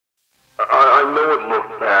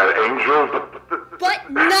Angel, But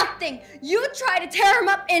nothing! You tried to tear him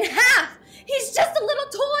up in half! He's just a little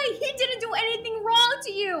toy! He didn't do anything wrong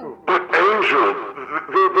to you! But Angel,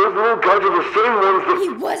 those little guys are the same ones that... He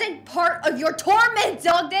wasn't part of your torment,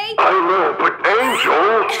 Dogday! I know, but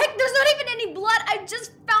Angel... Heck, there's not even any blood! I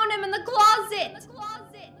just found him in the closet!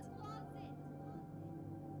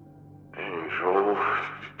 Angel,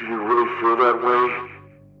 do you really feel that way?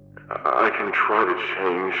 I can try to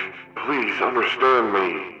change. Please understand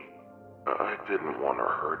me. I didn't want to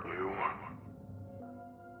hurt you.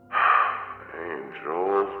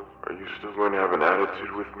 Angel, are you still going to have an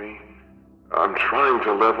attitude with me? I'm trying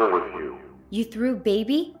to level with you. You threw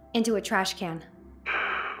Baby into a trash can.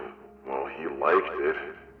 Well, he liked it.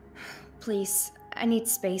 Please, I need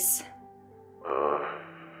space.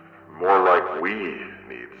 More like we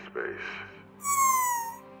need space.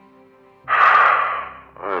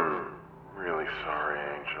 I'm really sorry,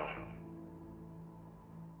 Angel.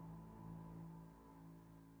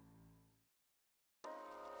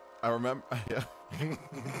 I remember, yeah.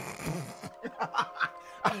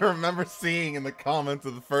 I remember seeing in the comments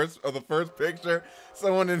of the first picture,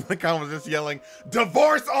 someone in the comments just yelling,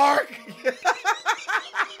 "Divorce arc!"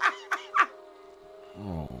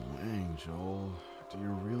 Oh, Angel, do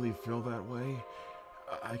you really feel that way?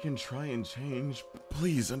 I can try and change.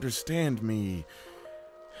 Please understand me.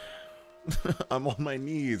 I'm on my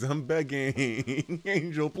knees. I'm begging.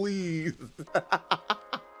 Angel, please. I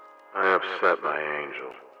upset my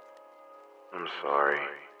Angel. I'm sorry.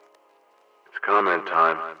 It's comment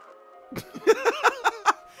time.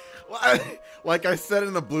 Like I said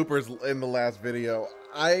in the bloopers in the last video,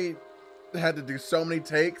 I had to do so many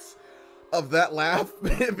takes of that laugh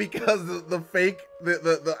because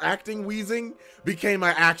the acting wheezing became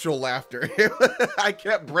my actual laughter. I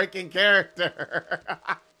kept breaking character.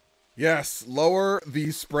 Yes, lower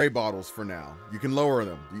these spray bottles for now. You can lower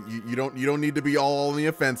them. You don't need to be all on the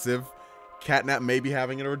offensive. Catnap may be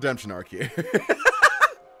having a redemption arc here.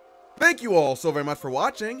 Thank you all so very much for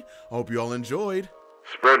watching. I hope you all enjoyed.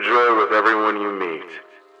 Spread joy with everyone you meet,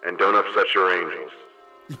 and don't upset your angels.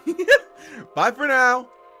 Bye for now.